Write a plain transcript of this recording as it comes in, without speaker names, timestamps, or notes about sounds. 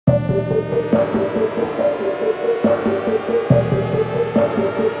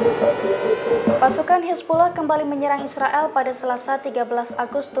Serangan Hizbullah kembali menyerang Israel pada Selasa 13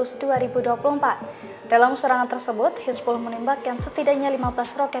 Agustus 2024. Dalam serangan tersebut, Hizbullah menembakkan setidaknya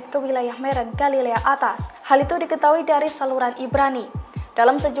 15 roket ke wilayah Meren Galilea atas. Hal itu diketahui dari saluran Ibrani.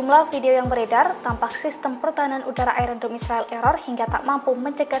 Dalam sejumlah video yang beredar, tampak sistem pertahanan udara Iron Dome Israel error hingga tak mampu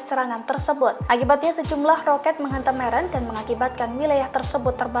mencegat serangan tersebut. Akibatnya sejumlah roket menghantam Meren dan mengakibatkan wilayah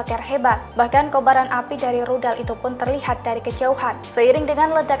tersebut terbakar hebat. Bahkan kobaran api dari rudal itu pun terlihat dari kejauhan. Seiring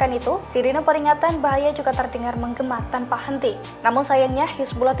dengan ledakan itu, sirine peringatan bahaya juga terdengar menggema tanpa henti. Namun sayangnya,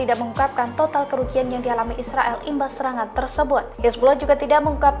 Hizbullah tidak mengungkapkan total kerugian yang dialami Israel imbas serangan tersebut. Hizbullah juga tidak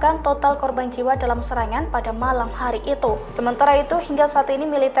mengungkapkan total korban jiwa dalam serangan pada malam hari itu. Sementara itu, hingga saat ini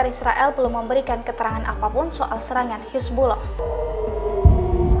militer Israel belum memberikan keterangan apapun soal serangan Hizbullah.